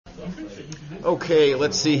Okay,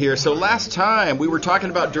 let's see here. So last time we were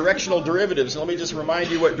talking about directional derivatives. Let me just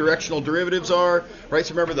remind you what directional derivatives are. Right,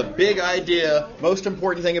 so remember the big idea, most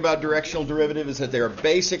important thing about directional derivative is that they are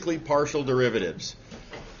basically partial derivatives.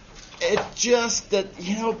 It's just that,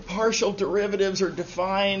 partial derivatives are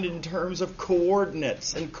defined in terms of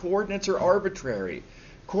coordinates, and coordinates are arbitrary.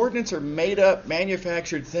 Coordinates are made up,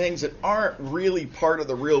 manufactured things that aren't really part of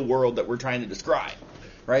the real world that we're trying to describe.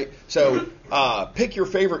 Right? So pick your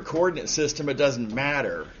favorite coordinate system. It doesn't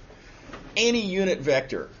matter. Any unit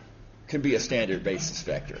vector can be a standard basis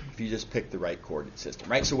vector if you just pick the right coordinate system.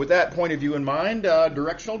 Right? So with that point of view in mind,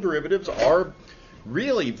 directional derivatives are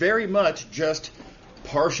really very much just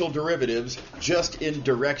partial derivatives, just in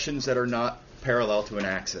directions that are not parallel to an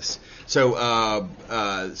axis. So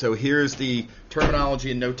here's the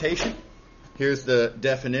terminology and notation. Here's the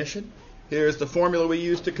definition. Here's the formula we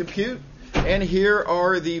use to compute. And here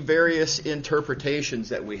are the various interpretations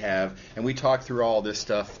that we have. And we talked through all this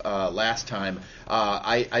stuff last time.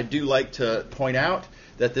 I do like to point out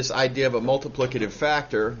that this idea of a multiplicative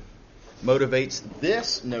factor motivates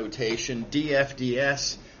this notation,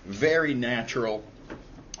 dfds, very natural.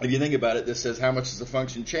 If you think about it, this says how much does the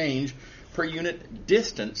function change per unit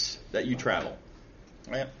distance that you travel.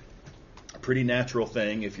 Right? A pretty natural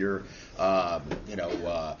thing if you're,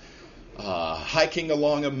 hiking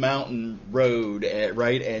along a mountain road,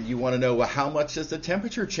 right? And you want to know, well, how much does the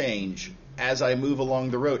temperature change as I move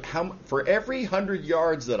along the road? For every 100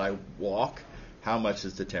 yards that I walk, how much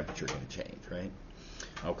is the temperature going to change, right?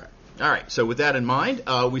 Okay. All right. So with that in mind,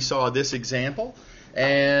 we saw this example.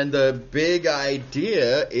 And the big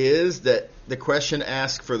idea is that the question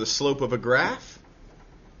asks for the slope of a graph.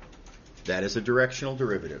 That is a directional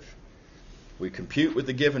derivative. We compute with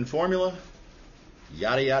the given formula,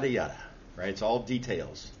 yada, yada, yada. Right? It's all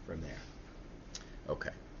details from there.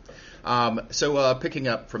 Okay. So picking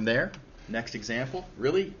up from there, next example,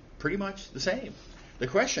 really pretty much the same. The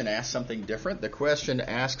question asks something different. The question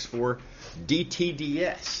asks for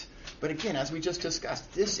dTds. But again, as we just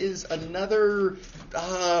discussed, this is another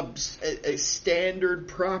a standard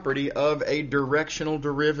property of a directional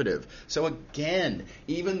derivative. So again,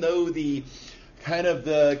 even though the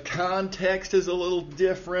context is a little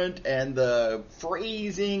different and the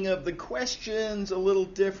phrasing of the question's a little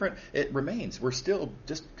different, it remains. We're still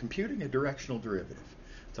just computing a directional derivative.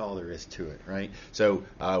 That's all there is to it, right? So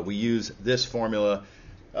we use this formula.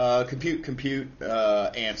 Compute,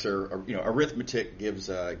 answer. Or, arithmetic gives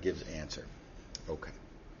answer. Okay.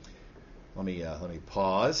 Let me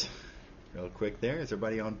pause real quick there. Is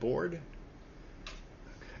everybody on board?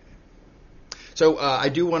 Okay. So I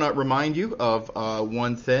do want to remind you of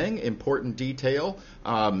one thing, important detail.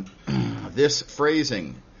 This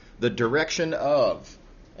phrasing, the direction of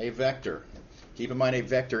a vector. Keep in mind, a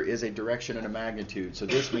vector is a direction and a magnitude. So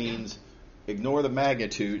this means ignore the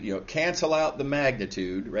magnitude, cancel out the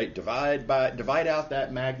magnitude, right? Divide out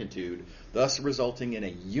that magnitude, thus resulting in a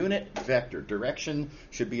unit vector. Direction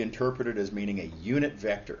should be interpreted as meaning a unit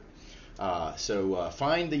vector. So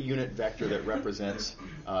find the unit vector that represents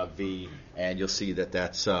V, and you'll see that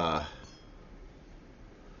that's what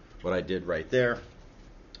I did right there.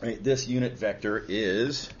 Right, this unit vector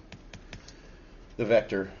is the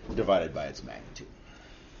vector divided by its magnitude.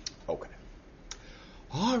 Okay.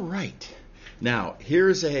 All right. Now,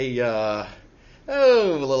 here's a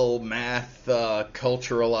little math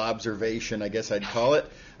cultural observation, I guess I'd call it.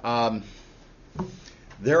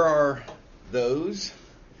 There are those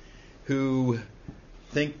who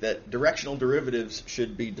think that directional derivatives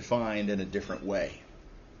should be defined in a different way.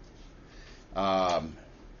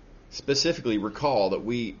 Specifically, recall that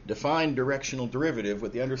we define directional derivative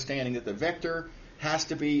with the understanding that the vector has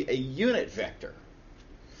to be a unit vector.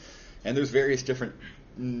 And there's various different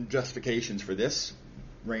justifications for this,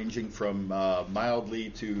 ranging from mildly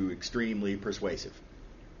to extremely persuasive.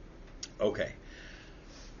 Okay.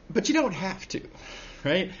 But you don't have to,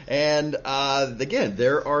 right? And again,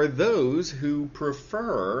 there are those who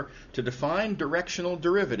prefer to define directional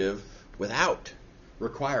derivative without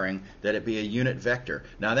requiring that it be a unit vector.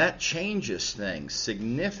 Now that changes things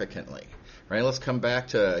significantly. Right, let's come back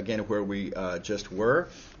to, again, where we just were.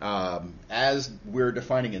 As we're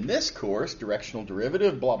defining in this course, directional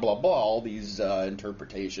derivative, blah, blah, blah, all these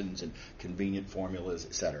interpretations and convenient formulas,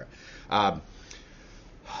 etc.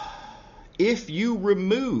 If you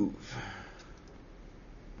remove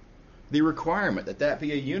the requirement that that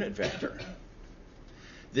be a unit vector,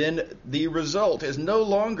 then the result is no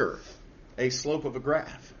longer a slope of a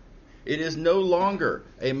graph. It is no longer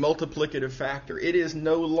a multiplicative factor. It is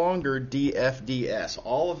no longer dfds.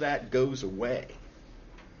 All of that goes away,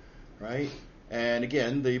 right? And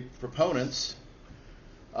again, the proponents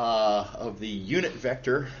of the unit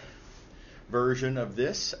vector version of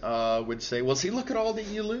this would say, well, see, look at all that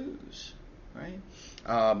you lose, right?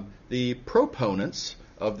 The proponents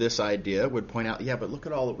of this idea would point out, yeah, but look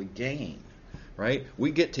at all that we gain, right?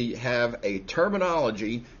 We get to have a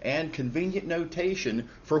terminology and convenient notation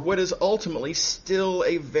for what is ultimately still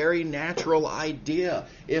a very natural idea.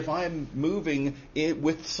 If I'm moving it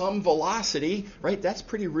with some velocity, right, that's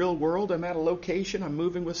pretty real world. I'm at a location, I'm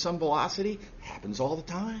moving with some velocity. It happens all the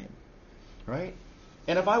time, right?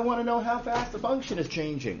 And if I want to know how fast the function is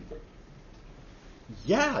changing,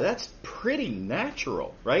 yeah, that's pretty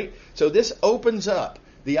natural, right? So this opens up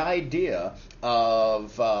the idea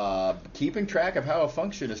of keeping track of how a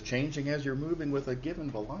function is changing as you're moving with a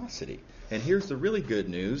given velocity. And here's the really good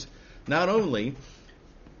news. Not only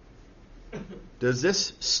does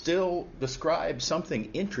this still describe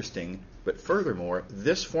something interesting, but furthermore,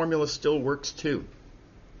 this formula still works too.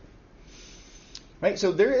 Right,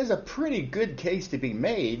 so there is a pretty good case to be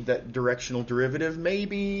made that directional derivative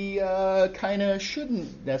maybe kind of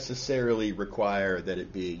shouldn't necessarily require that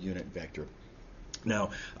it be a unit vector.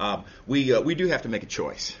 Now, we do have to make a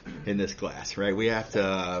choice in this class, right? We have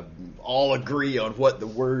to all agree on what the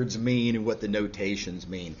words mean and what the notations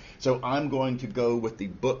mean. So I'm going to go with the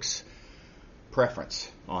book's preference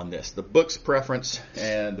on this. The book's preference,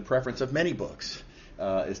 and the preference of many books,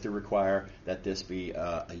 is to require that this be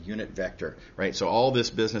a unit vector, right? So all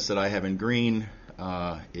this business that I have in green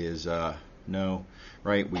is no,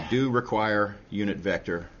 right? We do require unit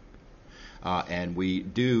vector. And we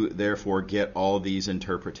do, therefore, get all these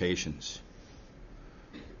interpretations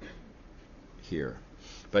here.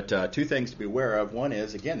 But two things to be aware of. One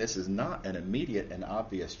is, again, this is not an immediate and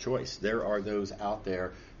obvious choice. There are those out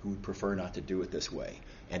there who would prefer not to do it this way.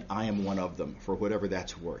 And I am one of them, for whatever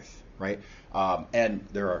that's worth, right? And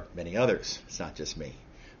there are many others. It's not just me.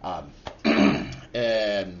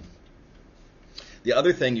 And the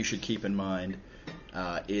other thing you should keep in mind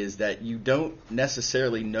is that you don't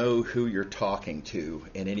necessarily know who you're talking to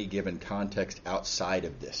in any given context outside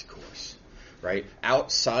of this course, right?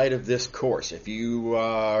 Outside of this course, if you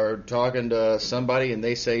are talking to somebody and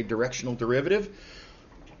they say directional derivative,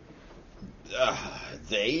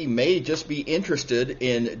 they may just be interested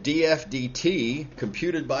in df dt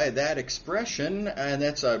computed by that expression, and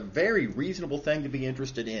that's a very reasonable thing to be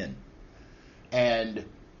interested in. And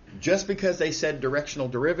just because they said directional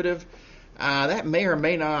derivative, that may or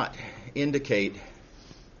may not indicate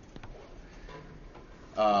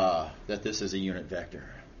that this is a unit vector.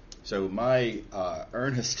 So my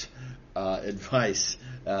earnest advice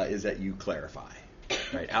is that you clarify.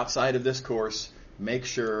 Right? Outside of this course, make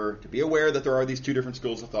sure to be aware that there are these two different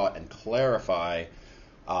schools of thought and clarify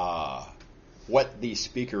what the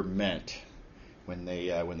speaker meant when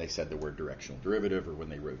they said the word directional derivative or when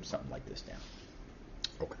they wrote something like this down.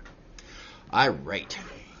 Okay. All right.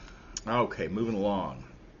 Okay, moving along.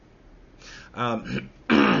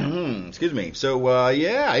 Excuse me. So,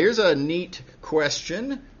 here's a neat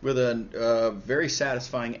question with a very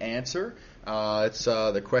satisfying answer. It's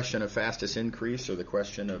the question of fastest increase, or the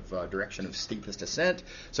question of direction of steepest ascent.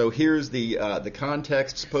 So here's the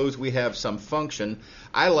context. Suppose we have some function.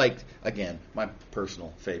 I like, again, my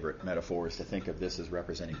personal favorite metaphor is to think of this as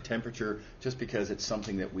representing temperature, just because it's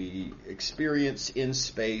something that we experience in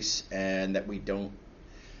space and that we don't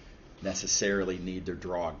necessarily need to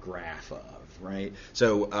draw a graph of, right?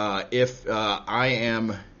 So if I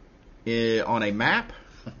am on a map,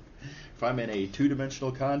 if I'm in a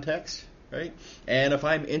two-dimensional context, right, and if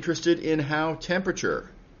I'm interested in how temperature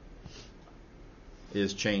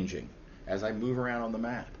is changing as I move around on the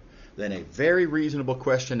map, then a very reasonable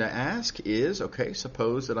question to ask is, okay,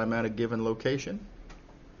 suppose that I'm at a given location,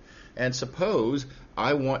 and suppose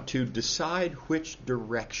I want to decide which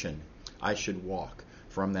direction I should walk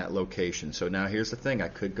from that location. So now here's the thing. I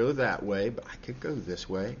could go that way, but I could go this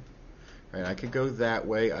way. Right? I could go that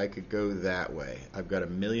way. I could go that way. I've got a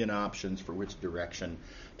million options for which direction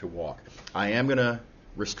to walk. I am going to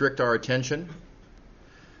restrict our attention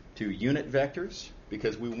to unit vectors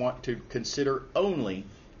because we want to consider only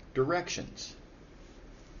directions.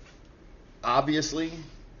 Obviously,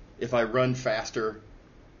 if I run faster,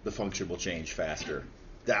 the function will change faster.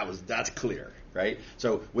 That's clear. Right?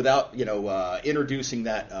 So without introducing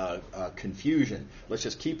that confusion, let's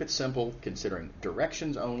just keep it simple, considering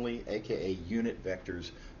directions only, aka unit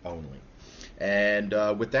vectors only. And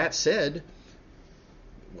with that said,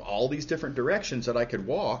 all these different directions that I could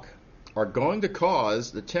walk are going to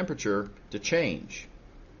cause the temperature to change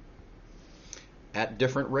at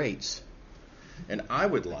different rates. And I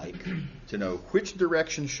would like to know which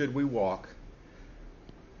direction should we walk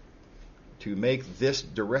to make this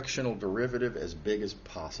directional derivative as big as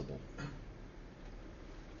possible?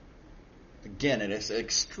 Again, it's an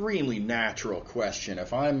extremely natural question.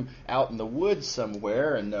 If I'm out in the woods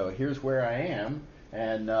somewhere and here's where I am,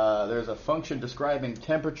 and there's a function describing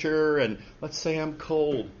temperature, and let's say I'm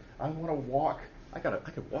cold, I want to walk. I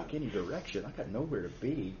could walk any direction. I got nowhere to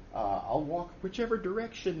be. I'll walk whichever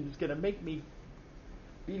direction is going to make me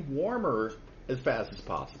be warmer as fast as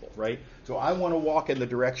possible, right? So I want to walk in the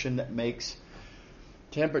direction that makes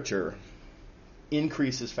temperature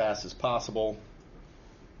increase as fast as possible,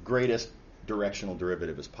 greatest directional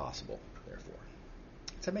derivative as possible, therefore.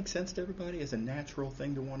 Does that make sense to everybody as a natural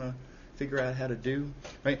thing to want to figure out how to do?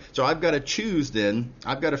 Right? So I've got to choose then.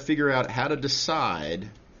 I've got to figure out how to decide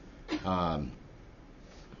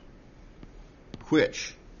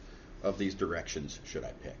which of these directions should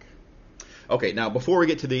I pick. Okay, now before we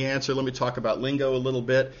get to the answer, let me talk about lingo a little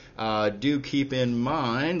bit. Do keep in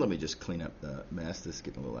mind, let me just clean up the mess. This is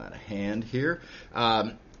getting a little out of hand here.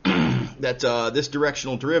 That this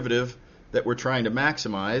directional derivative that we're trying to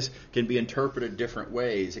maximize can be interpreted different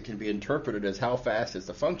ways. It can be interpreted as how fast is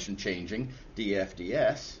the function changing, df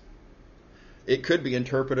ds. It could be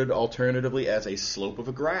interpreted alternatively as a slope of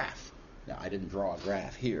a graph. Now, I didn't draw a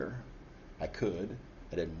graph here. I could.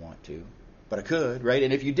 I didn't want to. But I could, right?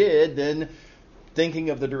 And if you did, then thinking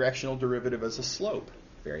of the directional derivative as a slope.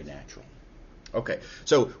 Very natural. Okay,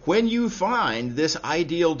 so when you find this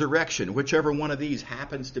ideal direction, whichever one of these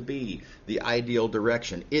happens to be the ideal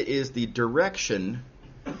direction, it is the direction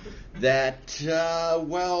that,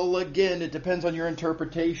 well, again, it depends on your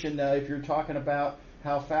interpretation. If you're talking about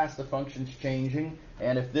how fast the function's changing,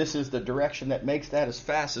 and if this is the direction that makes that as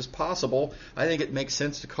fast as possible, I think it makes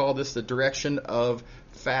sense to call this the direction of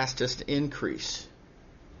fastest increase,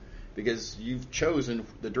 because you've chosen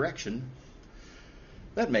the direction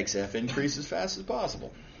that makes f increase as fast as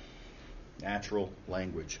possible. Natural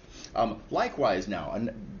language. Likewise now, a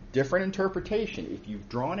different interpretation. If you've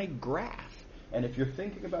drawn a graph, and if you're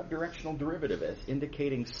thinking about directional derivative as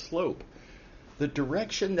indicating slope, the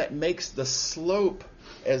direction that makes the slope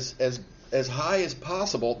as high as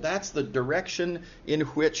possible, that's the direction in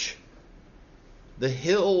which the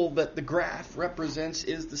hill that the graph represents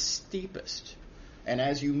is the steepest. And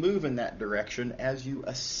as you move in that direction, as you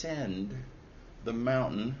ascend the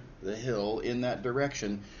mountain, the hill, in that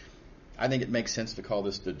direction, I think it makes sense to call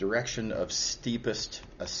this the direction of steepest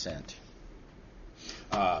ascent.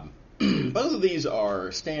 Both of these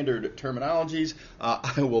are standard terminologies.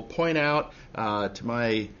 I will point out, to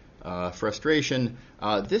my frustration,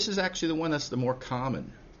 this is actually the one that's the more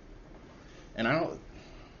common. And I don't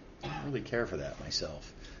really care for that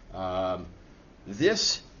myself.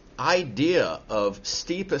 This idea of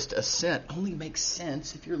steepest ascent only makes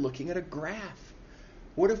sense if you're looking at a graph.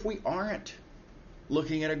 What if we aren't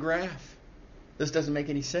looking at a graph? This doesn't make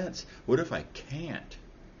any sense. What if I can't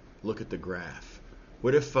look at the graph?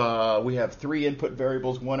 What if we have 3 input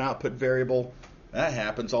variables, 1 output variable? That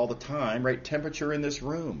happens all the time, right? Temperature in this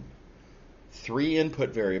room. 3 input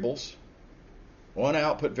variables, 1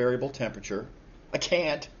 output variable, temperature. I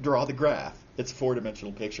can't draw the graph. It's a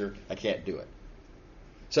 4-dimensional picture. I can't do it.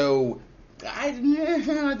 So I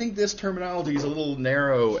think this terminology is a little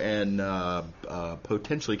narrow and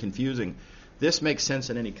potentially confusing. This makes sense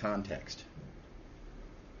in any context.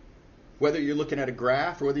 Whether you're looking at a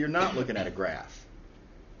graph or whether you're not looking at a graph.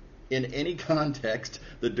 In any context,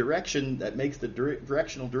 the direction that makes the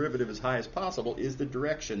directional derivative as high as possible is the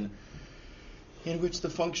direction in which the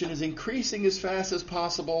function is increasing as fast as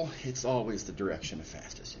possible. It's always the direction of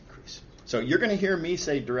fastest increase. So you're going to hear me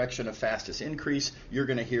say direction of fastest increase. You're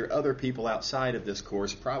going to hear other people outside of this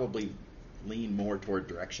course probably lean more toward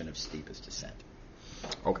direction of steepest ascent.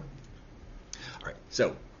 Okay. All right.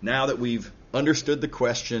 So now that we've understood the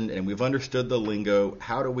question and we've understood the lingo,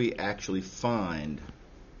 how do we actually find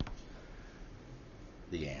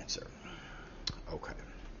the answer? Okay.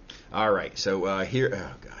 All right. So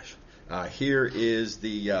here, here is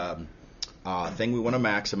the thing we want to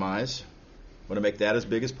maximize. Want to make that as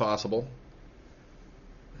big as possible.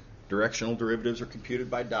 Directional derivatives are computed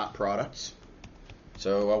by dot products.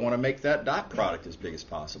 So I want to make that dot product as big as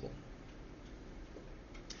possible.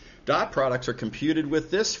 Dot products are computed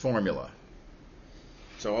with this formula.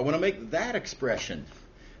 So I want to make that expression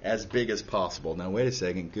as big as possible. Now wait a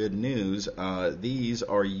second, good news. These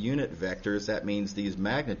are unit vectors. That means these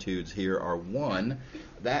magnitudes here are 1.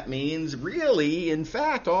 That means really, in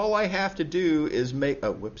fact, all I have to do is make,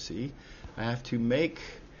 I have to make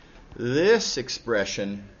this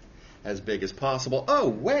expression as big as possible. Oh,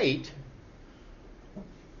 wait.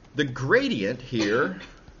 The gradient here,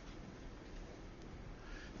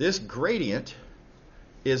 this gradient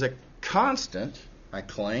is a constant, I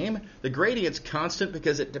claim. The gradient's constant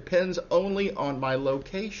because it depends only on my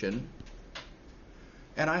location,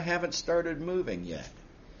 and I haven't started moving yet.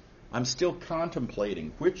 I'm still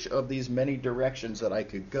contemplating which of these many directions that I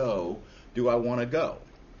could go do I want to go.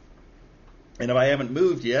 And if I haven't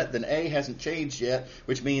moved yet, then A hasn't changed yet,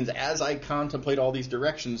 which means as I contemplate all these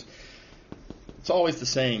directions, it's always the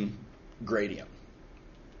same gradient.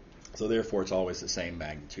 So therefore, it's always the same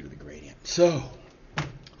magnitude of the gradient. So,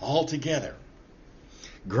 altogether,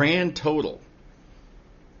 grand total.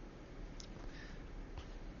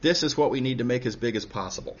 This is what we need to make as big as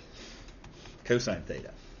possible. Cosine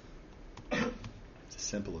theta. It's as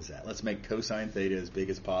simple as that. Let's make cosine theta as big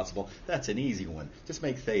as possible. That's an easy one. Just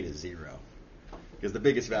make theta 0. Because the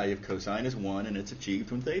biggest value of cosine is 1, and it's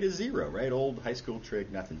achieved when theta is 0, right? Old high school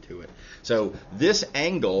trick, nothing to it. So this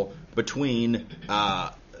angle between,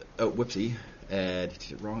 wrong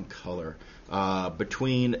color,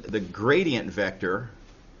 between the gradient vector,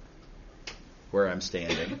 where I'm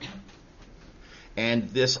standing, and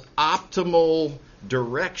this optimal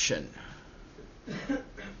direction,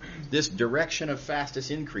 this direction of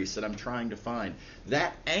fastest increase that I'm trying to find,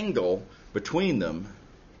 that angle between them,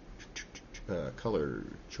 color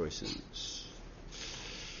choices.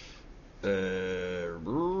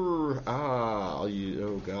 I'll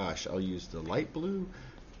use the light blue.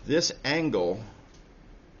 This angle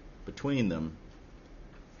between them,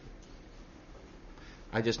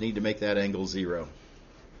 I just need to make that angle 0.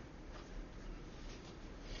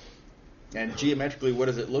 And geometrically, what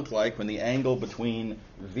does it look like when the angle between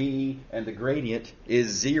V and the gradient is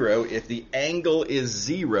 0? If the angle is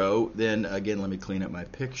 0, then again, let me clean up my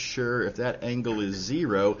picture. If that angle is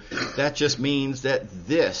 0, that just means that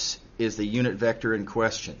this is the unit vector in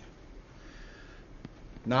question.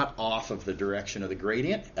 Not off of the direction of the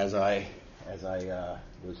gradient, as I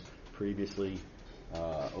was previously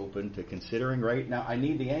open to considering. Right now, I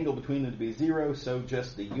need the angle between them to be 0, so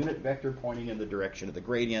just the unit vector pointing in the direction of the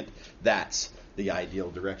gradient. That's the ideal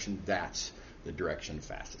direction. That's the direction of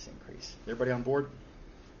fastest increase. Everybody on board?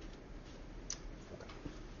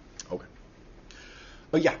 Okay.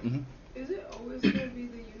 Oh yeah. Mm-hmm. Is it always going to be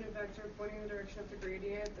the unit vector pointing in the direction of the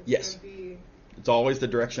gradient? That's yes. Going to be... It's always the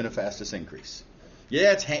direction of fastest increase.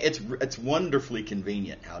 Yeah, it's wonderfully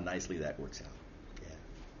convenient how nicely that works out.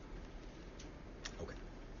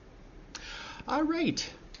 All right,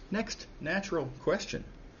 next natural question.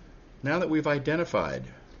 Now that we've identified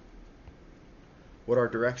what our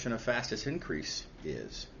direction of fastest increase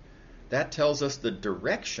is, that tells us the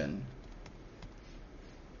direction.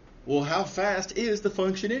 Well, how fast is the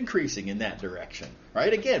function increasing in that direction?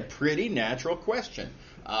 Right? Again, pretty natural question.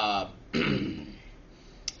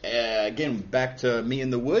 Again, back to me in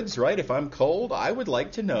the woods, right? If I'm cold, I would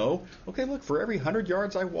like to know, okay, look, for every 100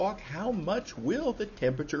 yards I walk, how much will the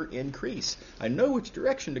temperature increase? I know which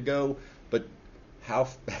direction to go, but how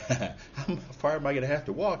far am I going to have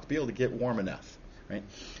to walk to be able to get warm enough, right?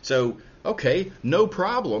 So, okay, no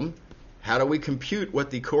problem. How do we compute what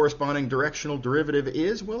the corresponding directional derivative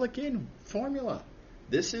is? Well, again, formula.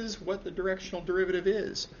 This is what the directional derivative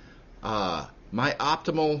is. My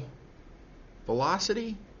optimal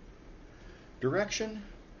velocity, direction,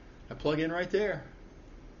 I plug in right there.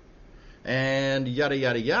 And yada,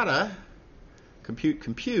 yada, yada,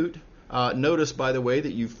 compute. Notice, by the way,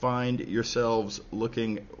 that you find yourselves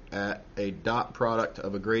looking at a dot product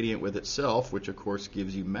of a gradient with itself, which, of course,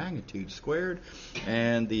 gives you magnitude squared.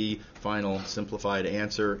 And the final simplified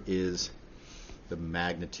answer is the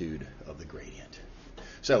magnitude of the gradient.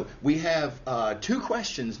 So we have 2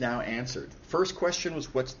 questions now answered. First question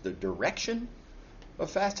was, what's the direction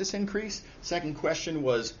of fastest increase? Second question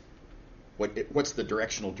was, what's the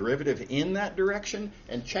directional derivative in that direction?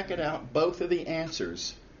 And check it out, both of the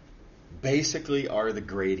answers basically are the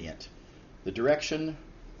gradient. The direction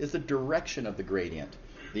is the direction of the gradient.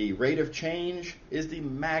 The rate of change is the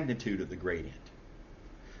magnitude of the gradient.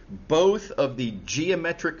 Both of the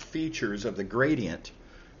geometric features of the gradient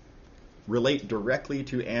relate directly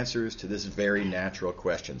to answers to this very natural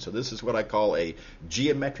question. So this is what I call a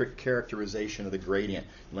geometric characterization of the gradient.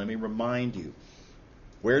 Let me remind you,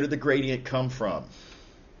 where did the gradient come from?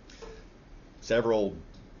 Several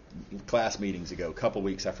class meetings ago, a couple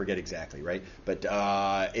weeks, I forget exactly, right? But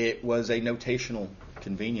it was a notational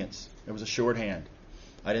convenience. It was a shorthand.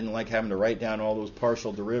 I didn't like having to write down all those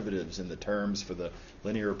partial derivatives and the terms for the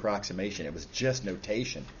linear approximation. It was just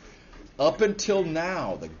notation. Up until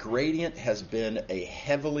now, the gradient has been a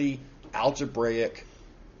heavily algebraic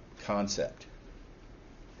concept.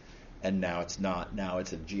 And now it's not. Now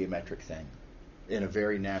it's a geometric thing in a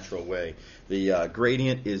very natural way. The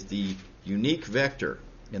gradient is the unique vector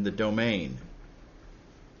in the domain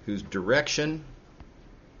whose direction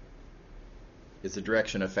is the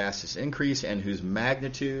direction of fastest increase and whose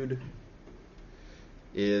magnitude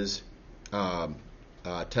is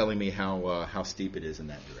telling me how steep it is in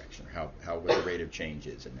that direction, or what the rate of change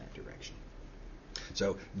is in that direction.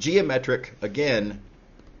 So geometric, again,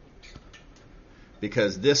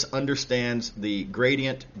 because this understands the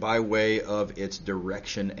gradient by way of its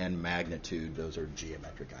direction and magnitude. Those are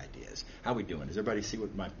geometric ideas. How are we doing? Does everybody see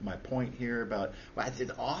what my point here about? Well,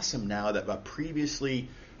 it's awesome now that previously,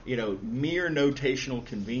 mere notational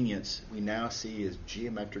convenience we now see as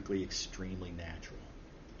geometrically extremely natural.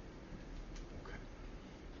 Okay.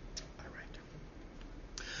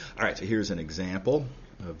 All right, so here's an example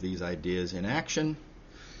of these ideas in action.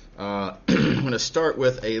 I'm going to start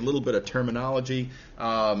with a little bit of terminology.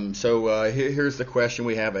 Here's the question.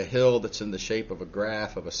 We have a hill that's in the shape of a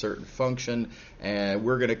graph of a certain function, and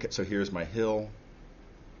so here's my hill,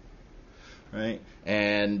 right?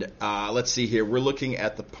 And let's see here. We're looking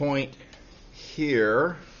at the point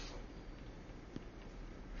here,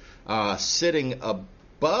 sitting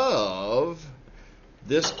above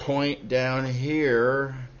this point down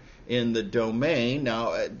here in the domain.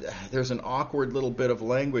 Now, there's an awkward little bit of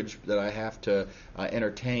language that I have to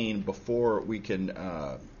entertain before we can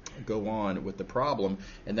go on with the problem,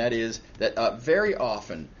 and that is that very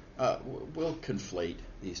often we'll conflate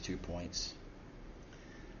these 2 points.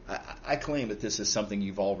 I claim that this is something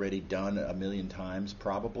you've already done a million times,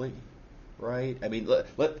 probably, right? I mean,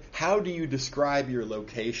 how do you describe your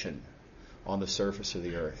location on the surface of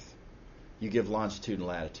the Earth? You give longitude and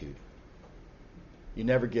latitude. You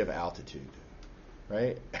never give altitude,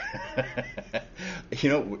 right?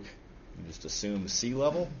 You just assume sea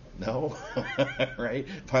level? No, right?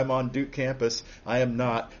 If I'm on Duke campus, I am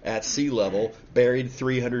not at sea level, buried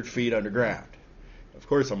 300 feet underground. Of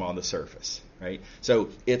course I'm on the surface, right? So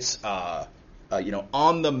it's,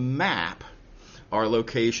 on the map, our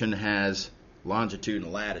location has longitude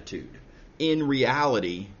and latitude. In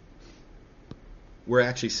reality, we're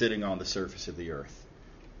actually sitting on the surface of the Earth.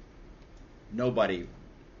 Nobody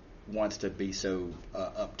wants to be so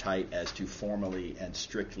uptight as to formally and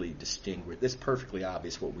strictly distinguish. It's perfectly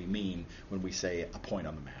obvious what we mean when we say a point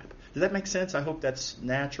on the map. Does that make sense? I hope that's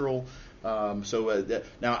natural. Now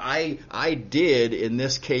I did, in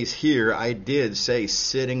this case here, I did say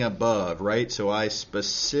sitting above, right? So I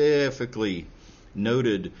specifically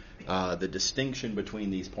noted the distinction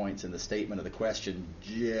between these points in the statement of the question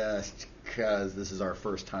just because this is our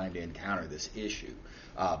first time to encounter this issue.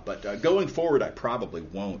 But going forward, I probably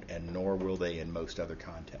won't, and nor will they in most other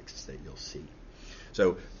contexts that you'll see.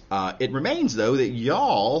 So it remains, though, that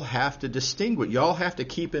y'all have to distinguish. Y'all have to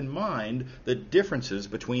keep in mind the differences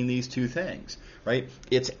between these two things, right?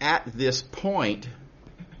 It's at this point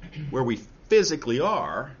where we physically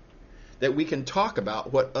are that we can talk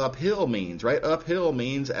about what uphill means, right? Uphill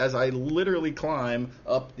means as I literally climb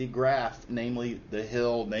up the graph, namely the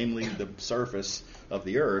hill, namely the surface of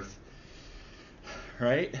the Earth,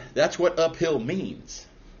 right? That's what uphill means,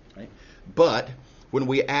 right? But when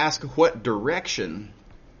we ask what direction,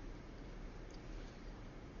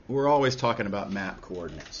 we're always talking about map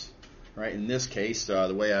coordinates, right? In this case,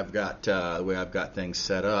 the way I've got things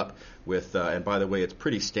set up with, and by the way, it's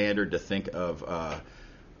pretty standard to think of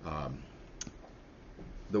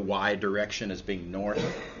the y direction as being north,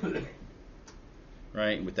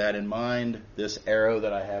 right? And with that in mind, this arrow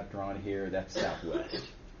that I have drawn here, that's southwest.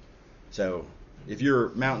 So if you're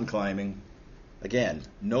mountain climbing, again,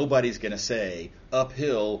 nobody's going to say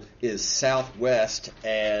uphill is southwest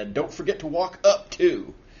and don't forget to walk up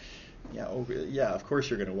too. Yeah, of course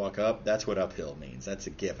you're going to walk up. That's what uphill means. That's a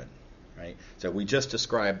given, right? So we just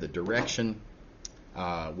described the direction.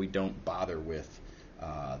 We don't bother with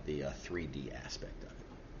the 3D aspect of it.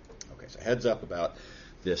 Okay, so heads up about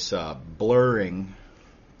this blurring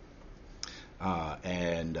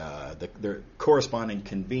and the corresponding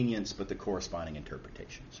convenience, but the corresponding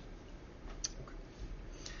interpretations.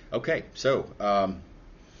 Okay, so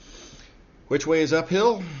which way is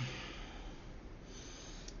uphill?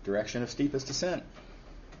 Direction of steepest descent.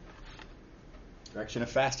 Direction of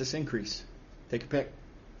fastest increase. Take a pick.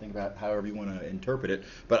 Think about however you want to interpret it.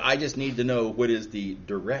 But I just need to know what is the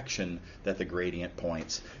direction that the gradient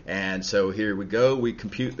points. And so here we go. We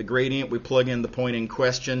compute the gradient. We plug in the point in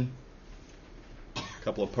question. A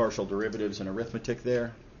couple of partial derivatives and arithmetic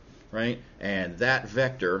there, right? And that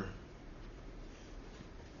vector,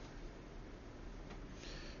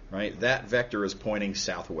 right? That vector is pointing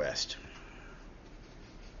southwest.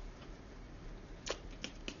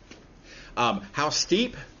 How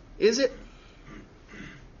steep is it?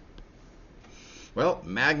 Well,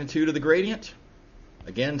 magnitude of the gradient.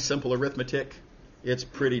 Again, simple arithmetic. It's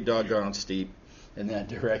pretty doggone steep in that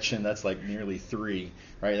direction. That's like nearly 3,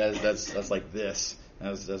 right? That's like this.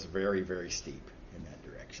 That's very, very steep in that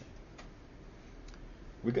direction.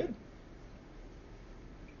 We good?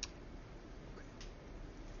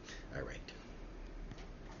 All right.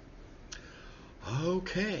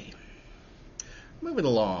 Okay. Moving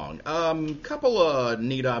along, couple of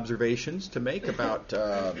neat observations to make about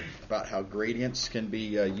how gradients can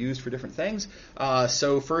be used for different things.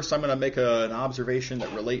 So first, I'm going to make an observation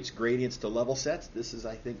that relates gradients to level sets. This is,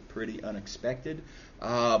 I think, pretty unexpected,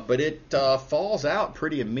 but it falls out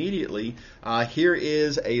pretty immediately. Here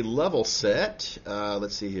is a level set.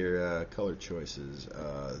 Let's see here, color choices.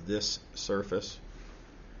 This surface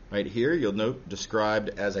right here, you'll note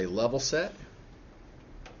described as a level set.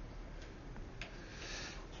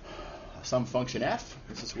 Some function f.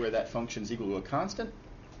 This is where that function is equal to a constant.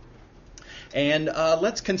 And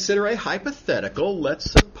let's consider a hypothetical. Let's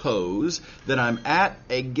suppose that I'm at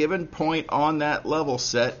a given point on that level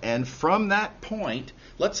set, and from that point,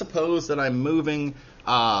 let's suppose that I'm moving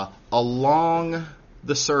along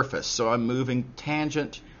the surface. So I'm moving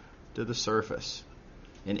tangent to the surface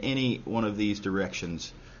in any one of these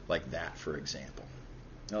directions, like that, for example.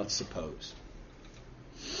 Now, let's suppose.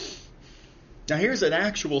 Now here's an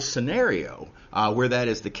actual scenario where that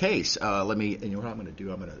is the case. You know what I'm going to do?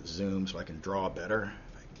 I'm going to zoom so I can draw better.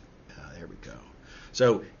 There we go.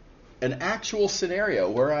 So an actual scenario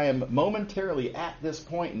where I am momentarily at this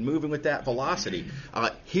point and moving with that velocity.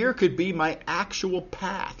 Here could be my actual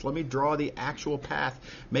path. Let me draw the actual path.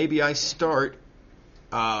 Maybe I start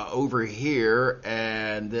over here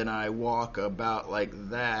and then I walk about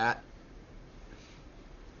like that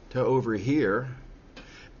to over here.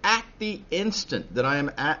 At the instant that I am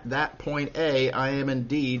at that point A, I am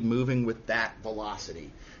indeed moving with that velocity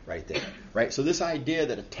right there. Right? So this idea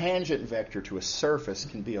that a tangent vector to a surface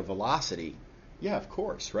can be a velocity, yeah, of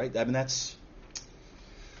course, right? I mean, that's,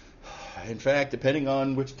 in fact, depending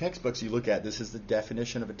on which textbooks you look at, this is the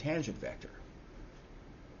definition of a tangent vector.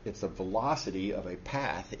 It's the velocity of a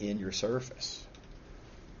path in your surface.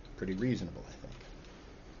 Pretty reasonable, I think.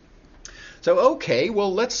 So okay,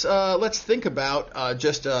 well let's think about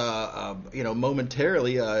just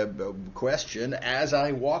momentarily a question as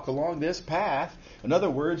I walk along this path. In other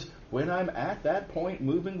words, when I'm at that point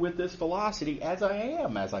moving with this velocity as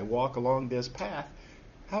I walk along this path,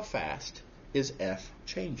 how fast is f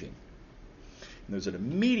changing? And there's an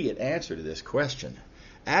immediate answer to this question.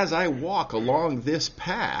 As I walk along this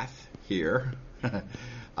path here,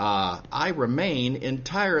 I remain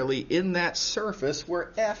entirely in that surface where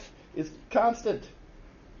f is constant.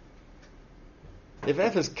 If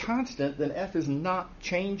f is constant, then f is not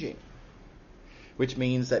changing, which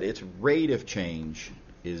means that its rate of change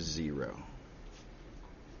is 0.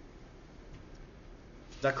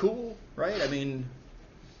 Is that cool, right? I mean,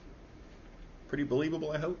 pretty believable,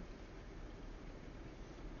 I hope.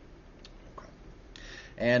 Okay.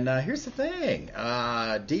 And here's the thing.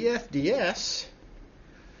 df ds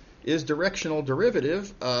is directional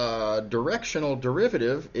derivative. Directional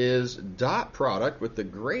derivative is dot product with the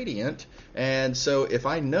gradient. And so if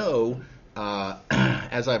I know,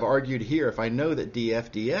 as I've argued here, if I know that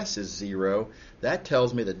df ds is 0, that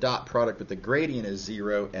tells me the dot product with the gradient is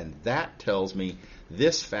 0, and that tells me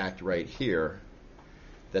this fact right here,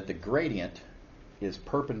 that the gradient is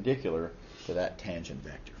perpendicular to that tangent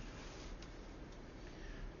vector.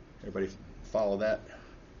 Everybody follow that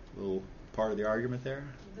little part of the argument there?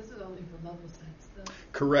 This is only for level sets, though.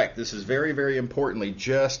 Correct. This is very, very importantly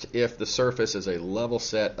just if the surface is a level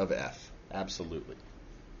set of f. Absolutely.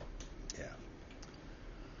 Yeah.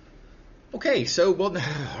 Okay, so, well,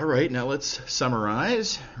 all right, now let's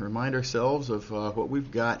summarize, remind ourselves of what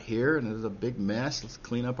we've got here, and this is a big mess. Let's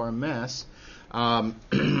clean up our mess.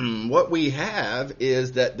 What we have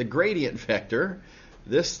is that the gradient vector,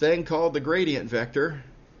 this thing called the gradient vector,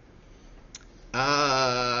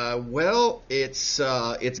 well, it's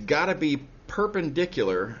got to be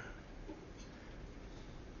perpendicular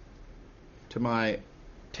to my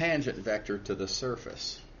tangent vector to the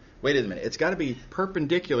surface. Wait a minute. It's got to be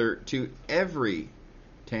perpendicular to every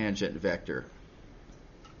tangent vector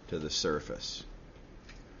to the surface.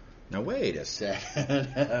 Now wait a second.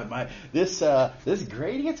 This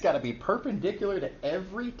gradient's got to be perpendicular to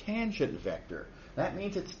every tangent vector. That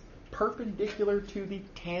means it's perpendicular to the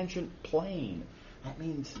tangent plane. That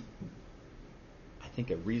means, I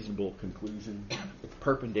think, a reasonable conclusion, it's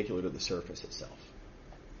perpendicular to the surface itself.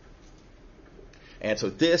 And so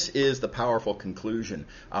this is the powerful conclusion.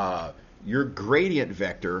 Your gradient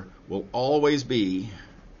vector will always be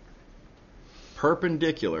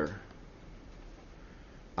perpendicular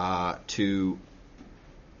to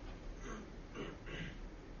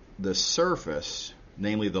the surface,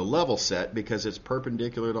 namely the level set, because it's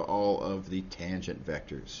perpendicular to all of the tangent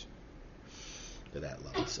vectors to that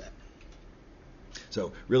level set.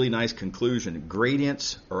 So really nice conclusion.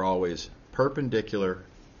 Gradients are always perpendicular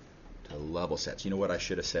to level sets. You know what? I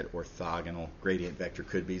should have said orthogonal. Gradient vector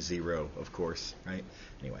could be 0, of course, right?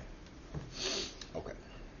 Anyway. Okay.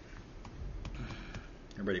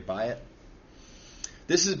 Everybody buy it?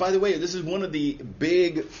 This is, by the way, this is one of the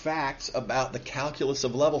big facts about the calculus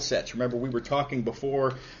of level sets. Remember, we were talking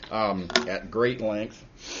before at great length.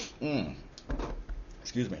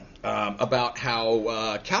 About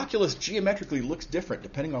how calculus geometrically looks different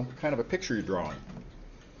depending on what kind of a picture you're drawing.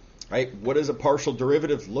 Right? What does a partial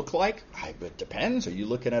derivative look like? It depends. Are you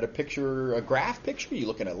looking at a graph picture? Are you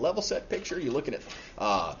looking at a level set picture? Are you looking at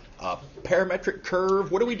a parametric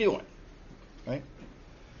curve? What are we doing? Right?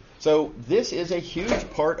 So this is a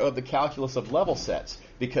huge part of the calculus of level sets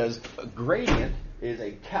because a gradient is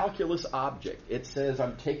a calculus object. It says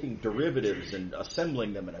I'm taking derivatives and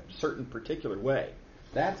assembling them in a certain particular way.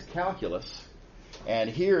 That's calculus. And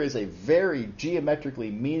here is a very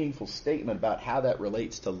geometrically meaningful statement about how that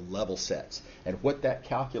relates to level sets and what that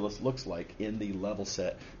calculus looks like in the level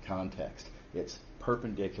set context. It's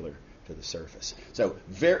perpendicular to the surface. So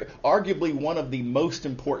arguably one of the most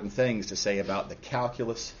important things to say about the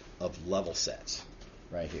calculus of level sets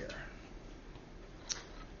right here.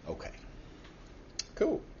 Okay.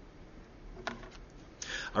 Cool.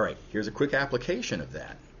 All right, here's a quick application of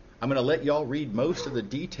that. I'm going to let y'all read most of the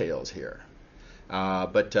details here.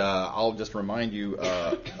 But I'll just remind you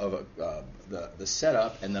of the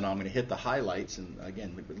setup, and then I'm going to hit the highlights, and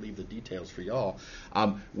again, leave the details for y'all.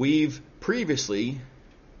 We've previously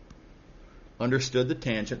understood the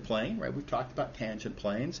tangent plane, right? We've talked about tangent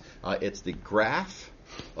planes. It's the graph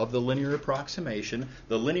of the linear approximation.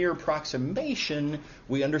 The linear approximation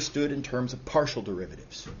we understood in terms of partial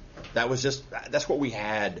derivatives. That's what we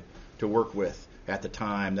had to work with at the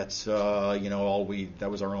time. That's that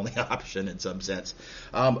was our only option in some sense.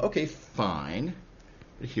 Okay, fine.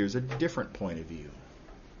 But here's a different point of view.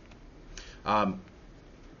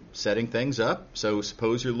 Setting things up. So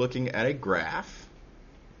suppose you're looking at a graph.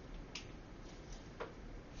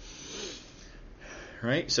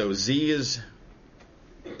 Right? So Z is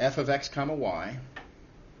f of x comma y.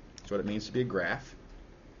 That's what it means to be a graph.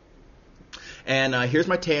 And here's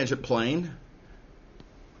my tangent plane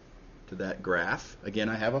to that graph. Again,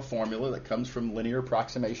 I have a formula that comes from linear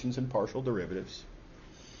approximations and partial derivatives.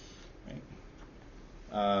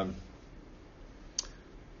 Right?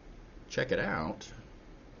 Check it out.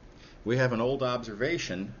 We have an old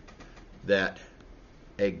observation that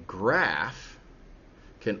a graph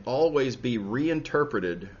can always be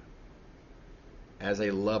reinterpreted as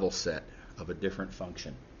a level set of a different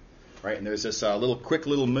function. Right? And there's this quick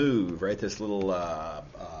little move, right? This little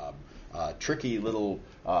tricky little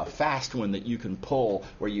fast one that you can pull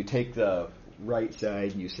where you take the right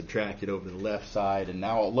side and you subtract it over to the left side, and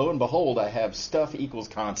now lo and behold I have stuff equals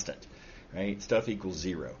constant, right? Stuff equals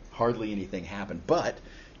 0. Hardly anything happened, but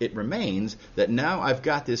it remains that now I've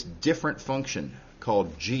got this different function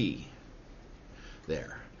called g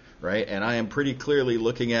there, right? And I am pretty clearly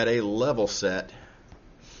looking at a level set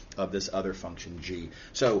of this other function g.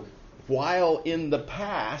 So while in the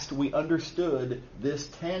past we understood this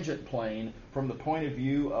tangent plane from the point of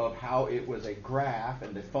view of how it was a graph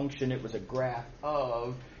and the function it was a graph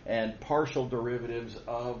of and partial derivatives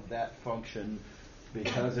of that function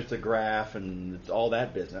because it's a graph and it's all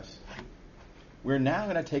that business, we're now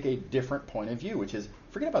going to take a different point of view, which is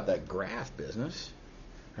forget about that graph business.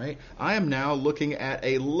 Right? I am now looking at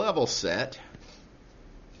a level set.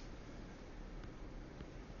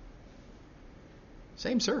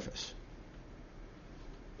 Same surface.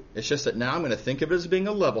 It's just that now I'm going to think of it as being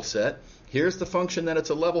a level set. Here's the function that it's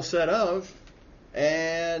a level set of.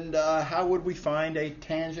 And how would we find a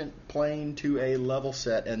tangent plane to a level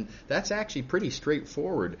set? And that's actually pretty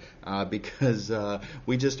straightforward because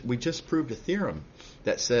we just proved a theorem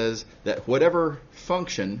that says that whatever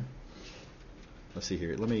function, let's see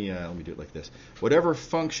here, let me do it like this. Whatever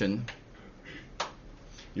function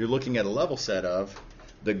you're looking at a level set of,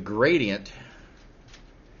 the gradient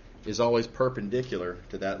is always perpendicular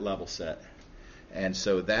to that level set. And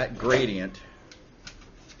so that gradient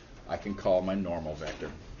I can call my normal vector.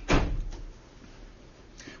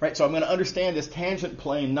 Right, so I'm going to understand this tangent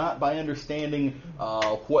plane not by understanding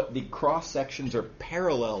what the cross sections are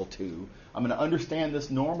parallel to. I'm going to understand this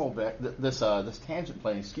normal this tangent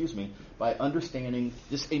plane, by understanding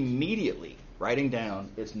this immediately, writing down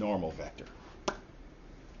its normal vector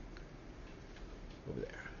over there.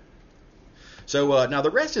 So now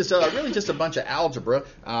the rest is really just a bunch of algebra.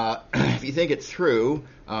 If you think it through,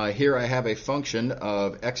 here I have a function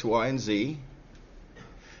of x, y, and z,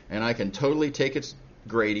 and I can totally take its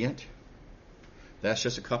gradient. That's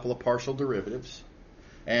just a couple of partial derivatives.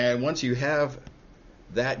 And once you have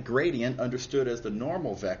that gradient understood as the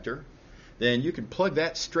normal vector, then you can plug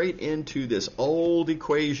that straight into this old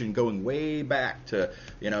equation going way back to,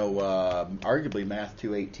 arguably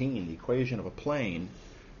Math219, the equation of a plane,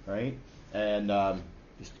 right? And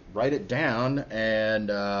just write it down and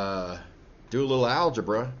do a little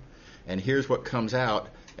algebra, and here's what comes out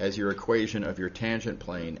as your equation of your tangent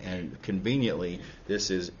plane. And conveniently, this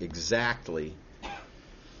is exactly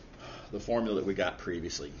the formula that we got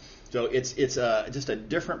previously. So it's just a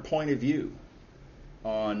different point of view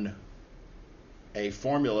on a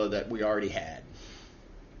formula that we already had.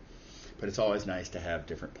 But it's always nice to have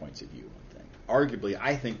different points of view on things. Arguably,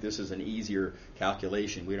 I think this is an easier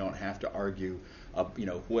calculation. We don't have to argue,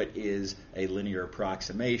 what is a linear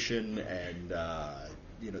approximation, and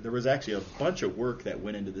there was actually a bunch of work that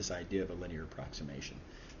went into this idea of a linear approximation.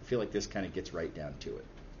 I feel like this kind of gets right down to it.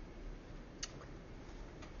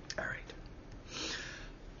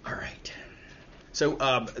 All right. So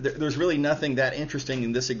there's really nothing that interesting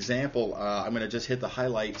in this example. I'm going to just hit the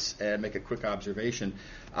highlights and make a quick observation.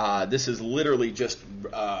 This is literally just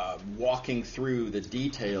walking through the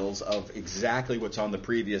details of exactly what's on the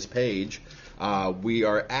previous page. We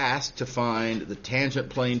are asked to find the tangent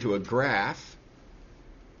plane to a graph.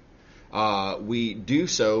 We do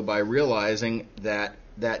so by realizing that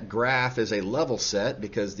that graph is a level set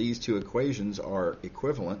because these two equations are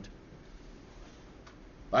equivalent.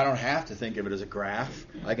 I don't have to think of it as a graph.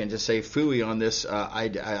 I can just say phooey on this. I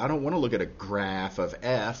don't want to look at a graph of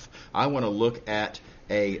f. I want to look at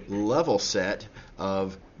a level set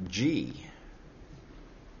of g.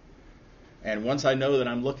 And once I know that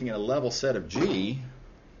I'm looking at a level set of g,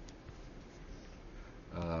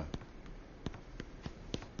 there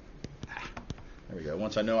we go.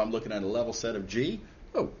 Once I know I'm looking at a level set of g,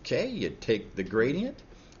 okay, you take the gradient,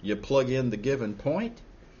 you plug in the given point.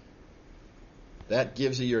 That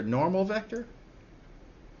gives you your normal vector.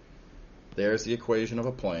 There's the equation of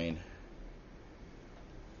a plane.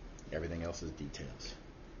 Everything else is details.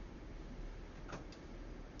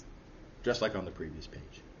 Just like on the previous page.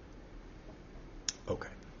 Okay.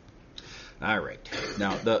 All right.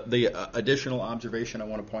 Now, the additional observation I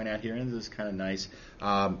want to point out here, and this is kind of nice,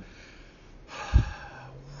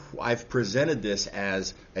 I've presented this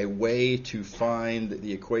as a way to find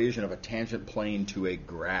the equation of a tangent plane to a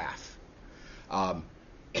graph.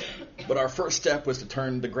 But our first step was to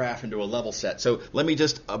turn the graph into a level set. So let me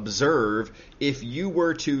just observe, if you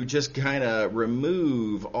were to just kind of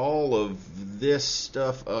remove all of this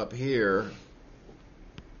stuff up here,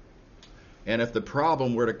 and if the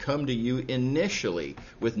problem were to come to you initially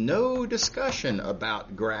with no discussion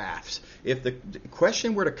about graphs, if the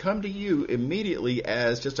question were to come to you immediately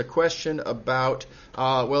as just a question about,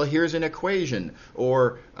 here's an equation,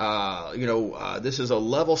 or, this is a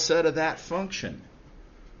level set of that function,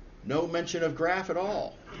 no mention of graph at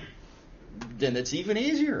all, then it's even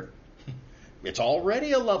easier. It's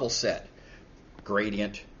already a level set.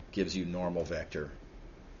 Gradient gives you normal vector,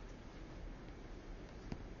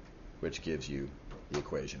 which gives you the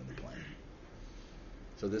equation of the plane.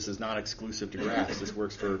 So this is not exclusive to graphs. This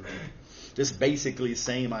works for, this basically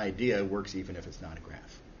same idea works even if it's not a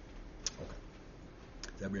graph. Okay.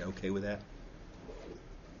 Is everybody okay with that?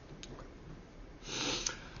 Okay.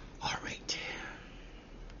 All right.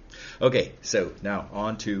 Okay, so now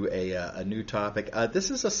on to a new topic. This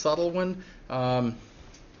is a subtle one.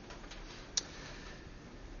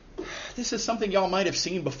 This is something y'all might have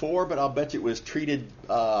seen before, but I'll bet you it was treated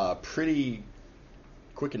pretty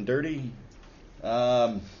quick and dirty.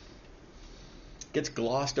 Gets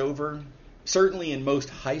glossed over, certainly in most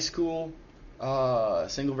high school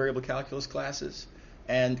single variable calculus classes.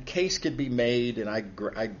 And case could be made, and I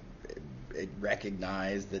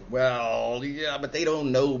recognize that, but they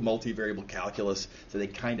don't know multivariable calculus, so they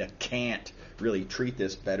kind of can't really treat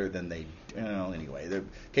this better than they. Anyway, the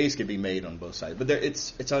case can be made on both sides, but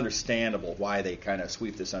it's understandable why they kind of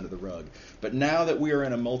sweep this under the rug. But now that we are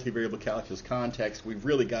in a multivariable calculus context, we've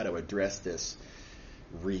really got to address this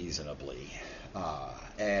reasonably.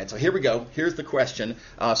 And so here we go. Here's the question.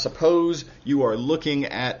 Suppose you are looking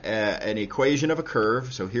at an equation of a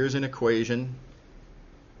curve. So here's an equation.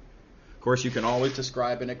 Of course, you can always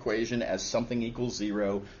describe an equation as something equals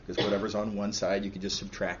 0, because whatever's on one side, you can just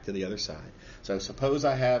subtract to the other side. So suppose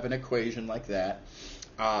I have an equation like that.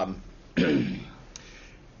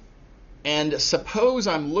 And suppose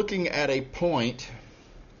I'm looking at a point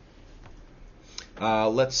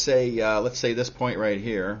let's say this point right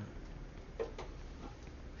here.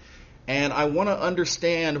 And I want to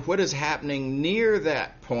understand what is happening near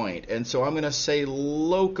that point. And so I'm going to say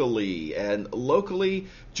locally. And locally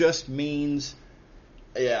just means,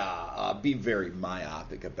 be very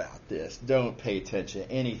myopic about this. Don't pay attention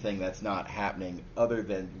to anything that's not happening other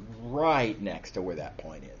than right next to where that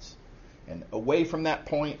point is. And away from that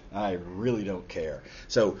point, I really don't care.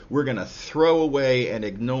 So we're going to throw away and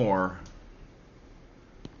ignore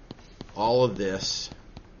all of this.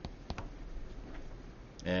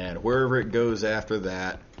 And wherever it goes after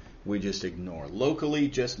that, we just ignore. Locally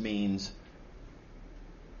just means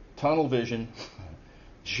tunnel vision,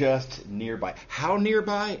 just nearby. How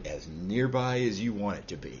nearby? As nearby as you want it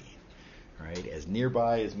to be. Right? As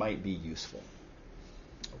nearby as might be useful.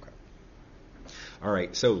 Okay. All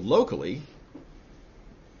right, so locally,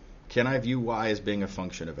 can I view y as being a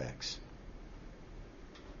function of x?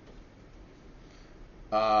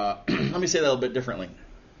 Let me say that a little bit differently.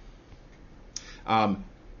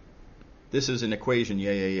 This is an equation,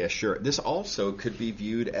 yeah, sure. This also could be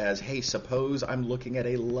viewed as, hey, suppose I'm looking at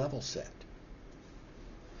a level set.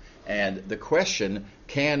 And the question,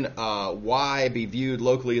 can y be viewed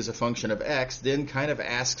locally as a function of x, then kind of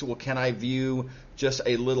asks, well, can I view just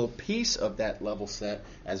a little piece of that level set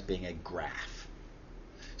as being a graph?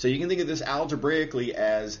 So you can think of this algebraically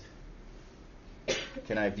as,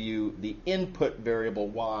 can I view the input variable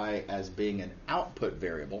y as being an output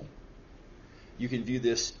variable? You can view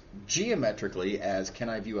this geometrically as, can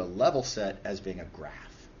I view a level set as being a graph?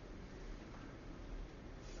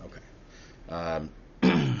 Okay.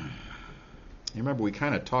 You remember we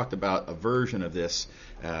kind of talked about a version of this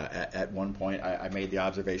at one point. I made the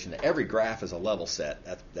observation that every graph is a level set.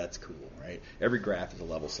 That's cool, right? Every graph is a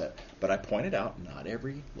level set. But I pointed out not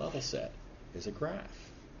every level set is a graph.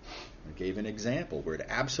 I gave an example where it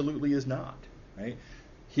absolutely is not, right?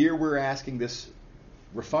 Here we're asking this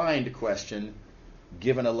refined question,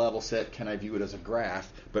 given a level set, can I view it as a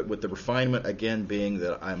graph? But with the refinement, again, being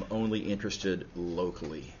that I'm only interested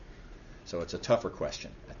locally. So it's a tougher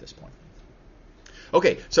question at this point.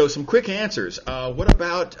 Okay, so some quick answers. What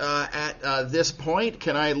about at this point?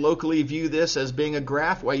 Can I locally view this as being a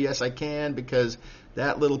graph? Why, yes, I can, because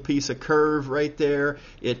that little piece of curve right there,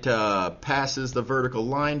 it passes the vertical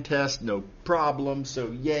line test, no problem.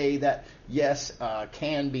 So yay, that yes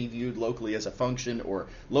can be viewed locally as a function, or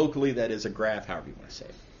locally that is a graph, however you want to say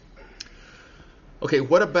it. Okay,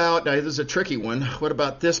 what about, now this is a tricky one, what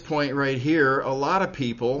about this point right here? A lot of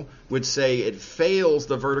people would say it fails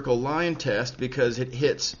the vertical line test because it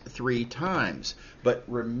hits 3 times. But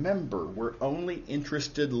remember, we're only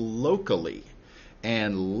interested locally.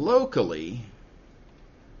 And locally,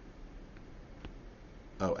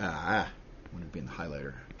 I want to be in the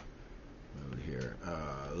highlighter mode here.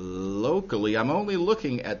 Locally, I'm only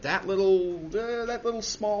looking at that little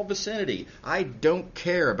small vicinity. I don't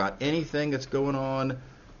care about anything that's going on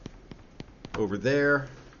over there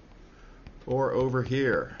or over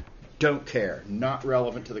here. Don't care. Not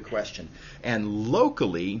relevant to the question. And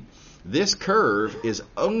locally, this curve is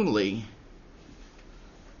only...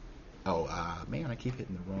 man, I keep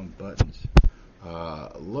hitting the wrong buttons.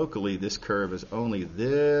 Locally, this curve is only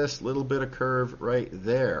this little bit of curve right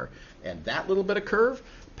there. And that little bit of curve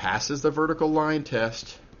passes the vertical line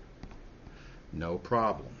test, no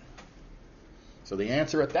problem. So the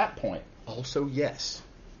answer at that point, also yes.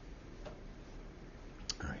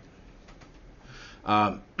 All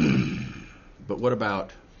right. But what about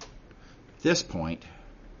this point?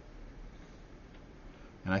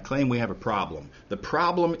 And I claim we have a problem. The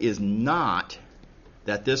problem is not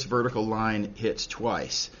that this vertical line hits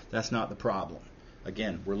twice. That's not the problem.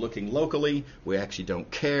 Again, we're looking locally. We actually don't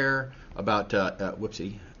care about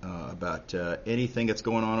anything that's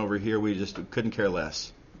going on over here. We just couldn't care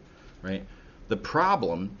less, right? The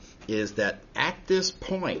problem is that at this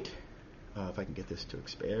point, if I can get this to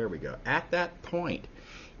expand, there we go. At that point,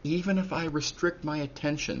 even if I restrict my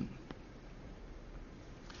attention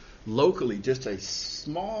locally, just a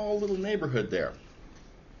small little neighborhood there,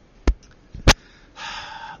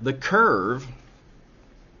 the curve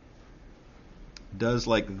does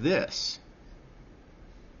like this.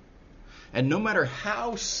 And no matter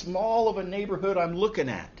how small of a neighborhood I'm looking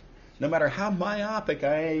at, no matter how myopic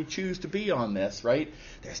I choose to be on this, right,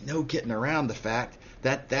 there's no getting around the fact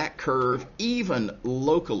that that curve, even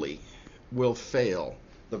locally, will fail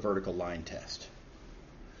the vertical line test.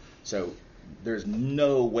 So there's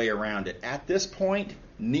no way around it. At this point,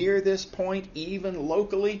 near this point, even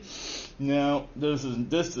locally, no, this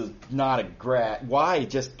is not a graph. Y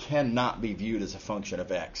just cannot be viewed as a function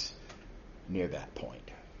of x near that point.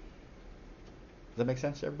 Does that make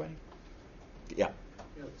sense to everybody? Yeah.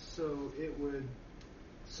 Yeah, so it would.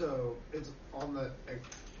 So it's on the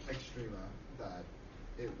extrema that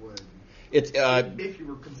it would. It's if you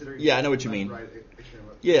were considering. Yeah, I know what you mean. Right,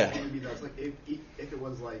 extrema. Yeah. It would be that's like if it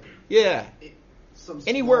was like. Yeah. Some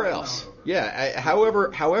Anywhere small else. amount over. Yeah.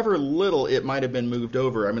 However little it might have been moved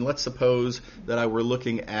over. I mean, let's suppose that I were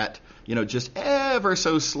looking at, just ever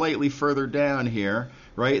so slightly further down here,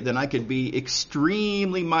 right? Then I could be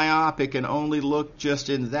extremely myopic and only look just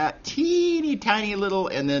in that teeny tiny little,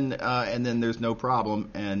 and then there's no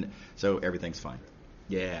problem, and so everything's fine.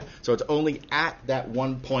 Yeah. So it's only at that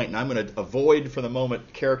one point, and I'm going to avoid for the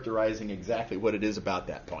moment characterizing exactly what it is about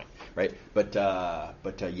that point, right? But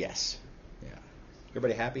yes. Yeah.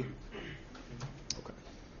 Everybody happy? Okay.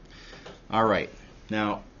 All right.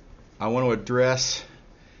 Now, I want to address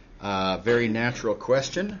a very natural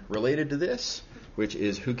question related to this, which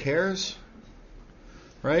is who cares?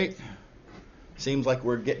 Right? Seems like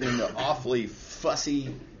we're getting into awfully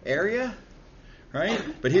fussy area. Right?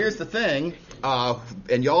 But here's the thing,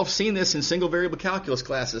 and y'all have seen this in single variable calculus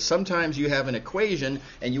classes. Sometimes you have an equation,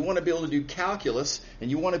 and you want to be able to do calculus,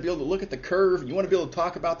 and you want to be able to look at the curve, and you want to be able to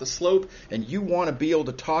talk about the slope, and you want to be able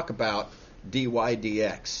to talk about dy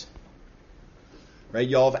dx. Right?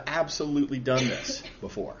 Y'all have absolutely done this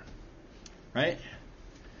before. Right?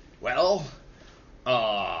 Well,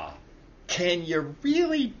 can you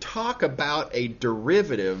really talk about a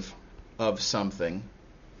derivative of something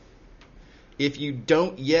if you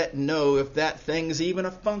don't yet know if that thing's even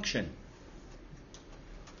a function?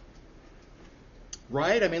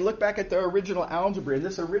 Right? I mean, look back at the original algebra. In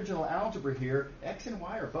this original algebra here, x and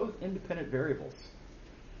y are both independent variables.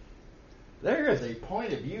 There is a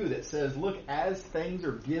point of view that says, look, as things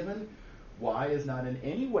are given, y is not in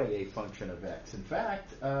any way a function of x. In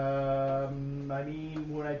fact, when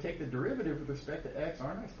I take the derivative with respect to x,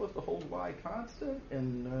 aren't I supposed to hold y constant?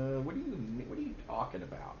 And what are you talking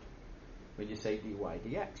about when you say dy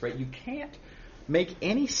dx, right? You can't make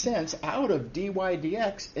any sense out of dy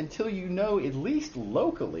dx until you know, at least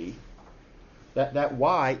locally, that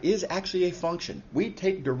y is actually a function. We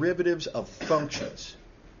take derivatives of functions,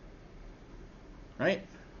 right?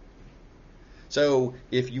 So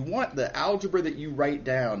if you want the algebra that you write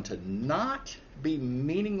down to not be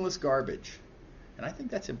meaningless garbage, and I think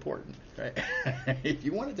that's important, right? If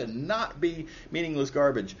you want it to not be meaningless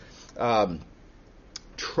garbage,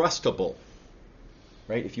 trustable,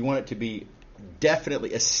 right? If you want it to be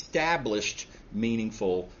definitely established,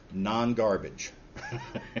 meaningful, non-garbage,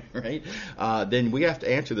 right? Then we have to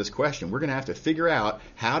answer this question. We're going to have to figure out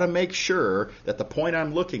how to make sure that the point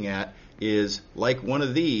I'm looking at is like one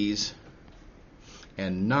of these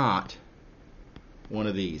and not one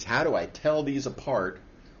of these. How do I tell these apart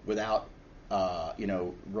without,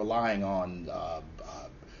 relying on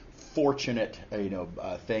fortunate,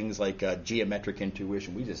 things like geometric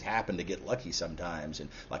intuition? We just happen to get lucky sometimes, and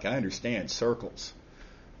like I understand circles,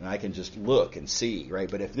 and I can just look and see, right?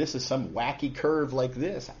 But if this is some wacky curve like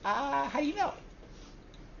this, how do you know?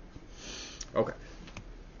 Okay.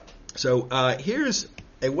 So here's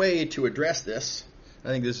a way to address this. I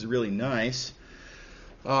think this is really nice.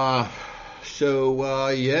 Here's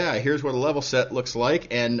what a level set looks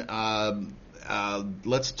like, and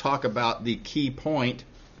let's talk about the key point.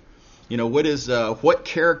 What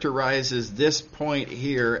characterizes this point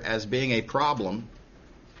here as being a problem,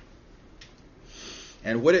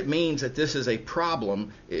 and what it means that this is a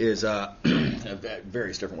problem is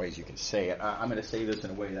various different ways you can say it. I'm going to say this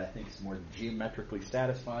in a way that I think is more geometrically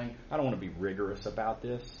satisfying. I don't want to be rigorous about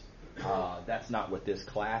this. That's not what this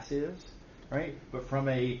class is. Right? But from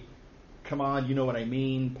a, come on, you know what I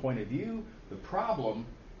mean, point of view, the problem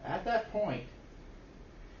at that point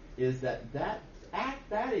is that at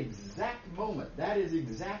that exact moment, that is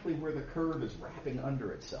exactly where the curve is wrapping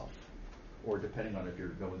under itself. Or depending on if you're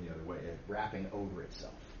going the other way, wrapping over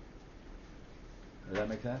itself. Does that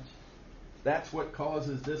make sense? That's what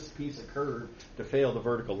causes this piece of curve to fail the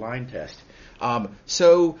vertical line test.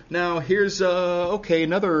 So now here's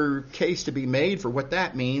another case to be made for what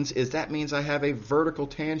that means is that means I have a vertical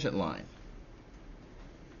tangent line.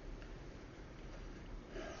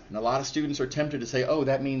 And a lot of students are tempted to say, oh,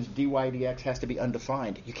 that means dy dx has to be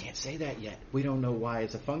undefined. You can't say that yet. We don't know y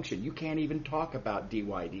as a function. You can't even talk about dy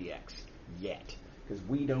dx yet because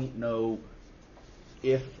we don't know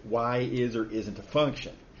if y is or isn't a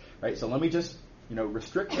function. Right, so let me just,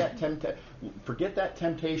 restrict that forget that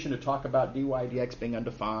temptation to talk about dy dx being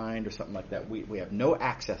undefined or something like that. We have no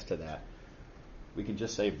access to that. We can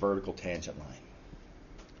just say vertical tangent line.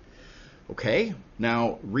 Okay,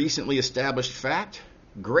 now recently established fact,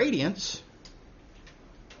 gradients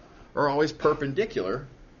are always perpendicular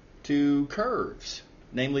to curves.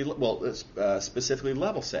 namely, specifically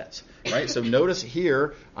level sets, right? So notice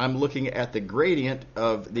here, I'm looking at the gradient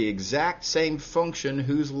of the exact same function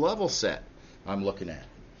whose level set I'm looking at.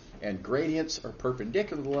 And gradients are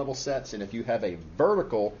perpendicular to level sets, and if you have a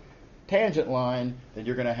vertical tangent line, then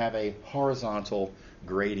you're going to have a horizontal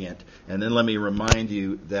gradient. And then let me remind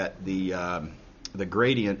you that the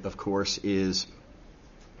gradient, of course, is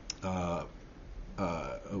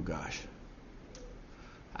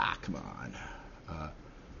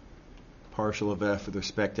partial of f with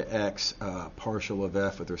respect to x, partial of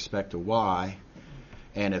f with respect to y.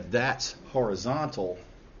 And if that's horizontal,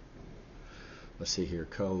 let's see here,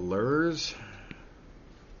 colors.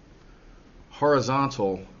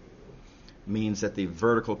 Horizontal means that the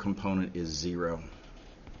vertical component is 0.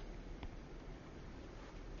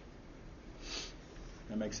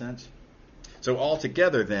 That makes sense? So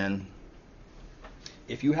altogether then,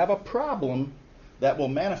 if you have a problem, that will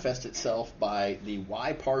manifest itself by the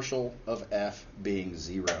y partial of f being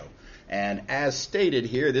 0. And as stated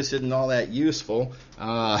here, this isn't all that useful.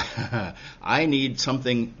 I need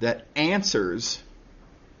something that answers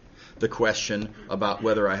the question about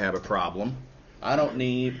whether I have a problem. I don't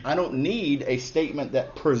need a statement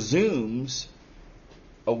that presumes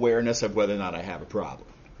awareness of whether or not I have a problem.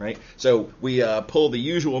 Right? So we pull the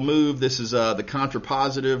usual move. This is the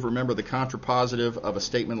contrapositive. Remember, the contrapositive of a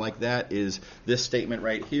statement like that is this statement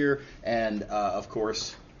right here. And, of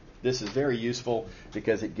course, this is very useful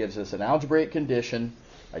because it gives us an algebraic condition.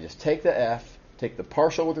 I just take the f, take the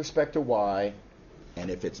partial with respect to y, and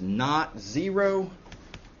if it's not 0,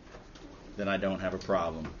 then I don't have a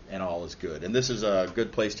problem, and all is good. And this is a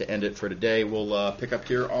good place to end it for today. We'll pick up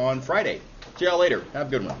here on Friday. See y'all later. Have a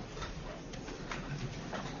good one.